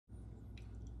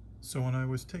So when I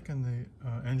was taking the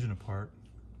engine apart,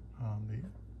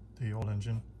 the old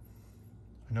engine,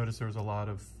 I noticed there was a lot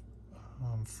of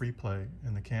free play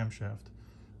in the camshaft.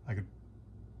 I could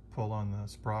pull on the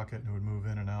sprocket and it would move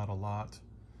in and out a lot.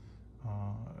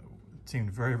 It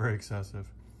seemed very, very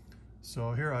excessive.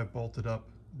 So here I bolted up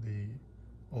the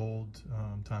old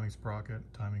timing sprocket,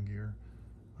 timing gear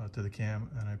to the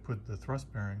cam, and I put the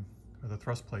thrust bearing, or the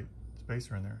thrust plate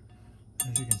spacer in there.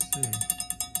 As you can see,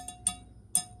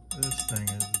 this thing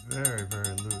is very,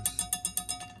 very loose.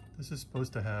 This is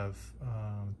supposed to have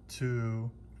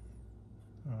 2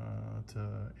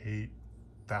 to 8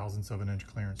 thousandths of an inch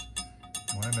clearance.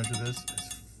 And when I measure this,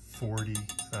 it's 40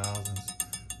 thousandths.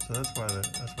 So that's why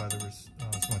there was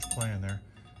so much play in there.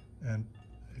 And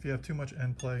if you have too much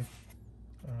end play,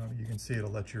 you can see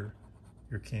it'll let your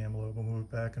cam lobe will move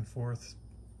back and forth,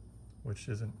 which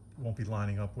won't be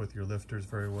lining up with your lifters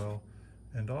very well.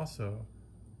 And also,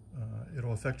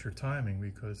 it'll affect your timing,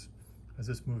 because as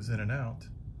this moves in and out,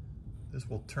 this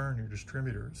will turn your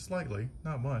distributor slightly,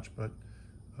 not much, but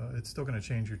it's still going to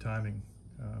change your timing,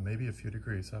 maybe a few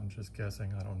degrees. I'm just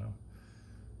guessing, I don't know.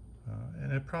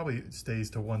 And it probably stays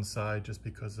to one side just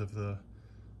because of the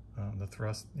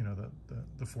thrust, you know,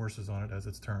 the forces on it as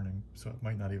it's turning, so it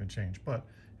might not even change, but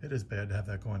it is bad to have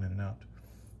that going in and out.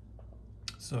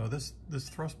 So this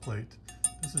thrust plate,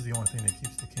 this is the only thing that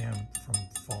keeps the cam from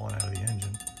falling out of the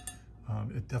engine.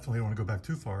 It definitely don't want to go back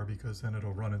too far, because then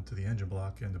it'll run into the engine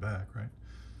block in the back, right?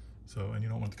 So, and you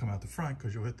don't want it to come out the front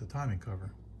because you'll hit the timing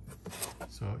cover.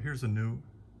 So here's a new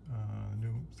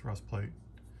thrust plate.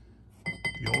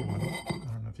 The old one, I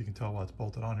don't know if you can tell why it's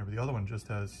bolted on here, but the other one just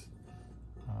has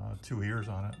 2 ears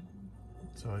on it,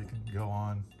 so you can go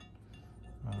on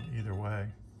either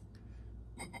way.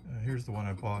 Here's the one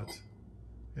I bought.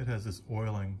 It has this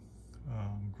oiling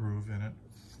groove in it,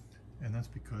 and that's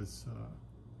because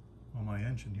on my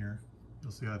engine here,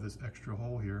 you'll see I have this extra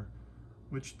hole here,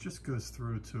 which just goes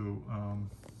through to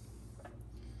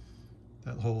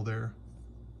that hole there,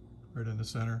 right in the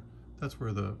center. That's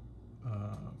where the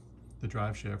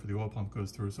drive shaft for the oil pump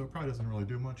goes through, so it probably doesn't really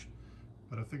do much,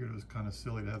 but I figured it was kind of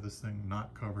silly to have this thing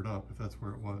not covered up if that's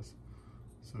where it was.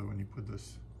 So when you put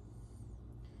this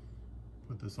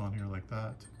on here like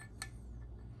that,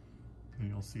 and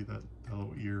you'll see that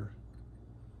little ear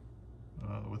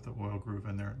with the oil groove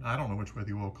in there. I don't know which way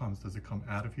the oil comes. Does it come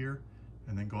out of here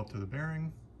and then go up to the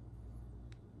bearing?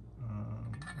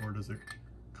 Or does it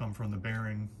come from the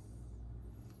bearing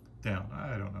down?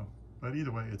 I don't know. But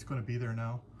either way, it's going to be there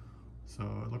now. So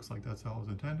it looks like that's how it was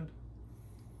intended.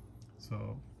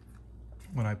 So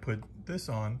when I put this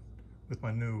on with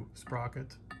my new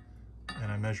sprocket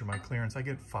and I measure my clearance, I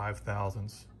get 5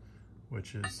 thousandths,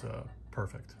 which is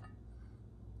perfect.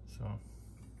 So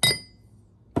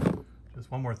just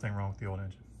one more thing wrong with the old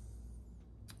engine.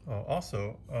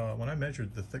 Also, when I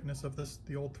measured the thickness of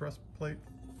the old thrust plate,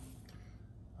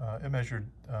 it measured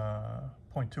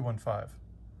 0.215.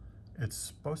 It's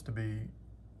supposed to be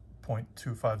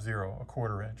 0.250, a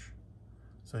quarter inch.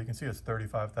 So you can see it's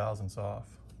 35 thousandths off.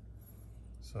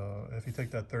 So if you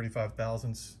take that 35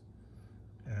 thousandths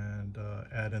and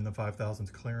add in the 5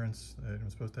 thousandths clearance that I'm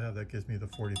supposed to have, that gives me the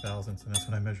 40 thousandths, and that's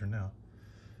what I measure now.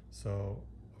 So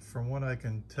from what I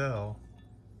can tell,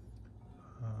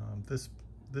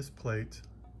 this plate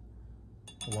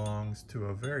belongs to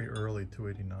a very early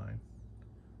 289.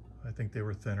 I think they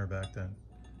were thinner back then,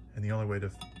 and the only way to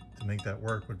make that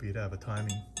work would be to have a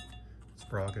timing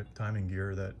sprocket, timing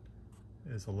gear that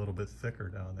is a little bit thicker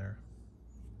down there.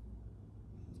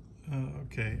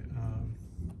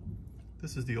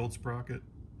 This is the old sprocket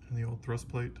and the old thrust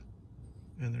plate,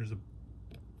 and there's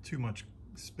too much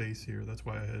space here. That's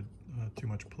why I had too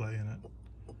much play in it.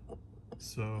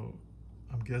 So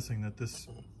I'm guessing that this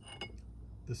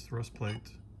thrust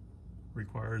plate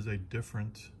requires a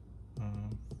different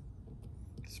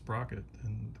sprocket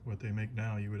than what they make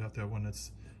now. You would have to have one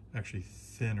that's actually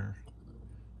thinner,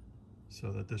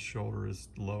 so that this shoulder is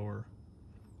lower.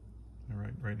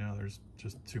 And right now there's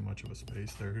just too much of a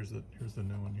space there. Here's the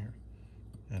new one here,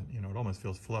 and you know, it almost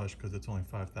feels flush because it's only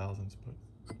 5 thousandths, but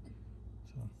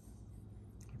so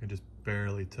I can just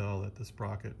barely tell that the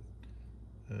sprocket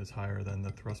is higher than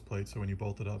the thrust plate, so when you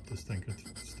bolt it up, this thing could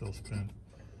still spin.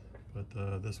 But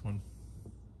this one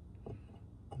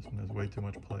has way too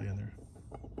much play in there.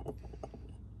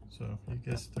 So I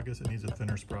guess it needs a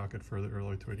thinner sprocket for the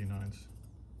early 289s.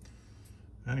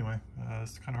 Anyway,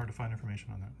 it's kind of hard to find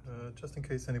information on that. Just in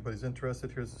case anybody's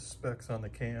interested, here's the specs on the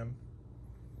cam.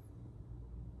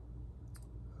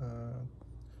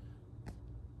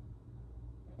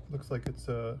 Looks like it's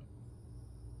a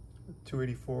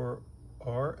 284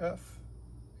 RF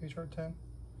HR10.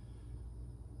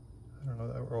 I don't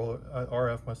know, that roller,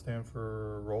 RF must stand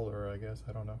for roller, I guess,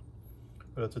 I don't know.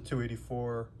 But it's a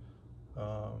 284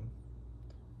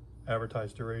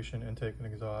 advertised duration, intake and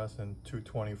exhaust, and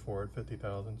 224 at 50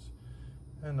 thousandths.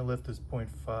 And the lift is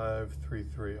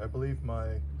 0.533. I believe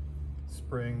my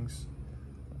springs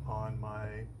on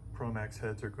my ProMAXX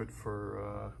heads are good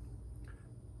for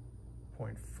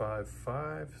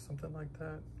 0.55, something like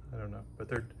that. I don't know, but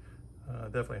they're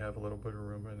definitely have a little bit of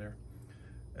room in there.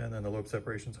 And then the lobe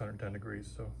separation is 110 degrees,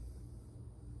 so